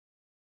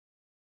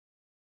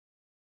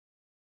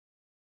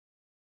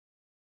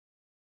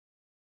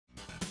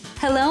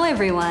Hello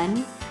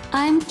everyone!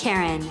 I'm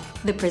Karen,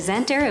 the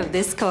presenter of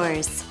this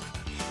course.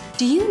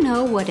 Do you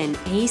know what an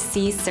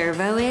AC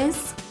servo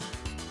is?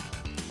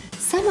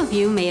 Some of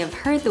you may have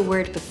heard the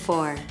word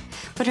before,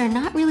 but are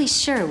not really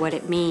sure what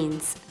it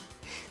means.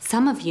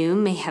 Some of you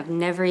may have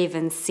never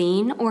even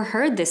seen or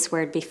heard this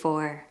word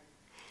before.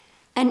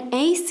 An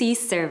AC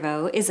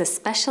servo is a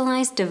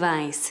specialized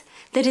device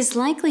that is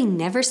likely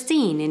never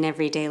seen in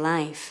everyday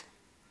life.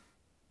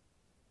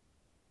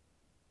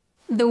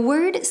 The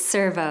word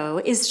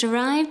servo is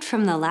derived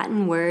from the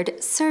Latin word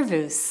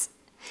servus.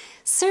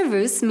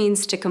 Servus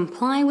means to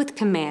comply with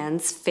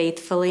commands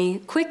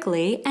faithfully,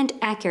 quickly, and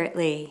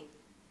accurately.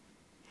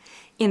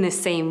 In the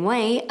same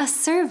way, a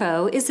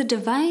servo is a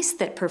device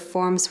that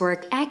performs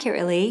work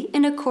accurately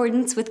in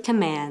accordance with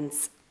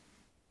commands.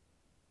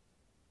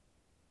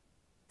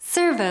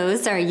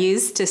 Servos are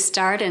used to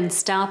start and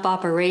stop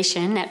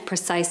operation at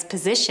precise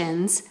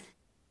positions,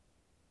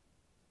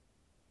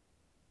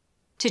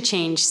 to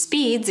change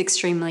speeds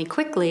extremely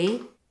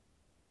quickly,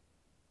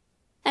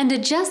 and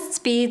adjust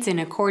speeds in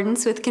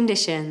accordance with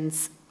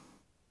conditions.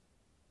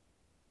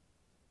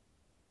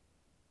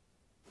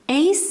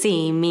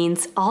 AC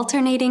means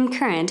alternating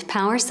current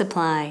power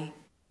supply.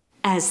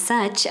 As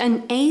such,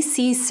 an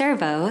AC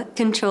servo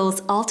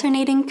controls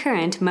alternating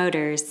current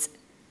motors.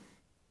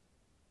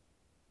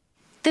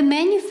 The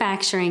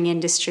manufacturing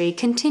industry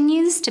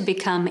continues to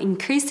become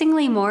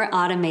increasingly more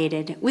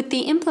automated with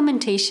the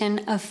implementation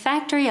of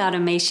factory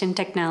automation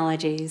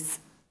technologies.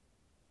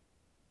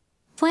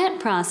 Plant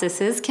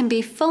processes can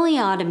be fully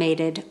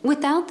automated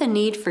without the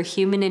need for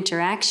human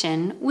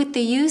interaction with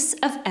the use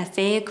of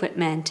FA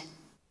equipment.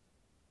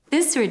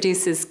 This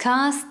reduces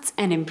costs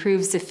and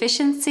improves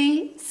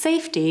efficiency,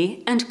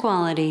 safety, and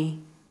quality.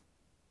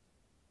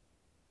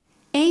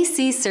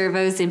 AC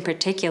servos in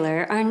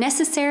particular are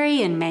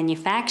necessary in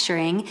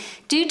manufacturing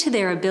due to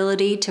their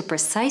ability to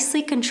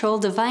precisely control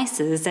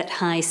devices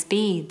at high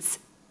speeds.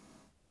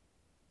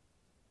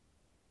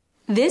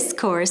 This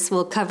course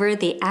will cover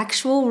the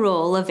actual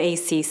role of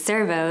AC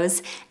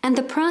servos and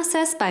the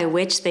process by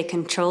which they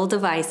control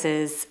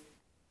devices.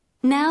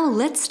 Now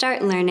let's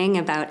start learning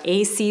about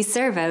AC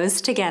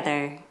servos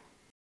together.